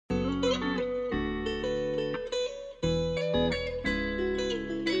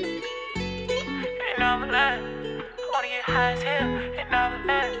wanna get high as hell in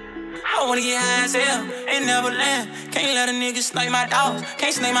Neverland. I wanna get high as hell in Neverland. Can't let a nigga snake my dogs,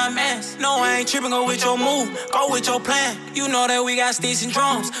 can't snake my mans. No, I ain't trippin', go with your move, go with your plan. You know that we got sticks and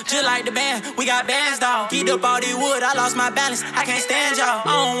drums, just like the band, we got bands, dawg. Get up all this wood, I lost my balance, I can't stand y'all.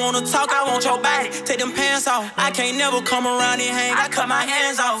 I don't wanna talk, I want your body, take them pants off. I can't never come around and hang, I cut my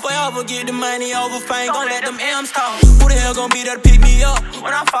hands off. Forever get the money over fame, gon' let them M's talk. Who the hell gon' be there to pick me up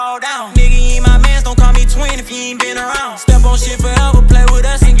when I fall down? Nigga, you ain't my mans, don't call me twin if you ain't been around. Step on shit forever, play with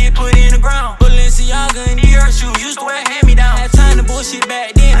us and get put in the ground. Balenciaga and the earth shoes, used to wear hand-me-down. Had time to bullshit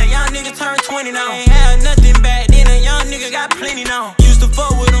back then, a young nigga turned 20 now. Ain't had nothing back then, a young nigga got plenty now. Used to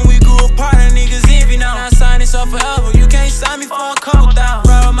fuck with them, we grew apart, and niggas envy now. Now I sign this up forever, you can't sign me for a couple thousand.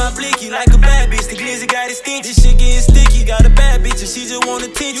 Ride on my blicky like a bad bitch, the glizzy got it stink. This shit getting sticky, got a bad bitch and she just want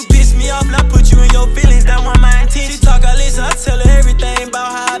attention. You piss me off and I put you in your feelings, that want my intention. She talk, I listen, I tell her everything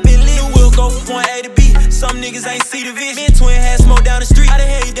about how I been living. We'll go from point A to B, some niggas ain't see the vision. Me and Twin had smoke down the street, how the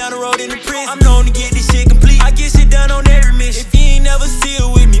hell you down the road in the prison? I'm known to get this shit complete, I get shit done on every mission. If you ain't never see it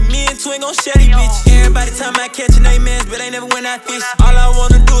with me and Twin gon' share these bitches. Everybody tell me I catchin' they mans, but they never went out fishing. All I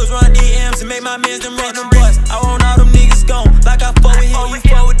wanna do is run DMs and make my mans them run them boys. I want all them niggas gone, like I fuck with him, you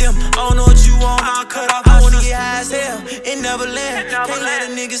fuck with them. I don't know what you want, I'll cut off. I wanna get high as hell in Neverland. Can't let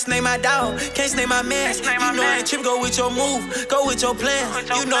a nigga snake my dog, can't snake my mans. You know I ain't trippin', go with your move, go with your plan.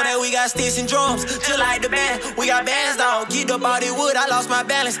 You know that we got sticks and drums, just like the band, we got bands, dawg. Get up all this wood, I lost my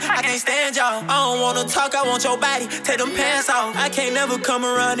balance, I can't stand y'all. I don't wanna talk, I want your body, take them pants off. I can't never come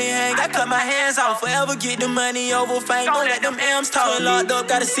around and hang, I cut my hands off. Forever get the money over fame, don't let them M's talk. Locked up,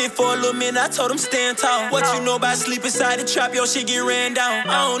 gotta sit for a little minute, I told them stand tall. What you know about sleep inside the trap, your shit get ran down.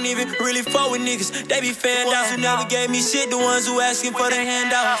 I don't even really fuck with niggas, they be fanned out. Who never gave me shit, the ones who asking for the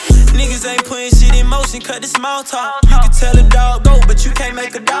handout. Niggas ain't putting shit in motion, cut the small talk. You can tell a dog go, but you can't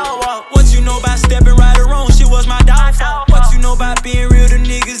make a dog walk. What you know about stepping right or wrong, shit was my downfall. What you know about being real to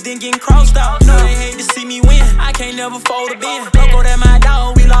niggas, then getting crossed out. Know they hate to see me win, I can't never fold a bin. Loco, that my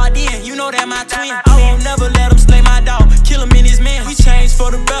dog, we locked in, you know that my twin. I won't never let him slay my dog, kill him in his man. We changed for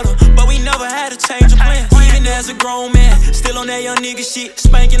the better, but we never had to change a plan. Even as a grown man, still on that young nigga shit.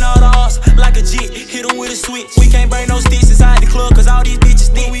 Spanking all the odds like a jit, hit him with a switch. We can't bring no sticks inside the club, cause all these bitches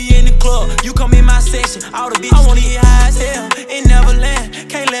think. When we in the club, you come in my section, all the bitches I wanna get high as hell in Neverland.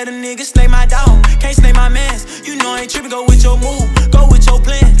 Can't let a nigga snake my dog, can't snake my mans. You know I ain't trippin', go with your move, go with your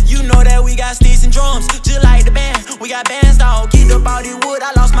plan. You know that we got sticks and drums, just like the band, we got bands, dawg. Get up all this wood,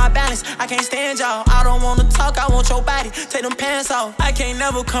 I lost my balance, I can't stand y'all. I don't wanna talk, I want your body, take them pants off. I can't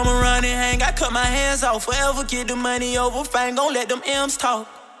never come around and hang, I cut my hands off. Forever get the money over fame, gon' let them M's talk.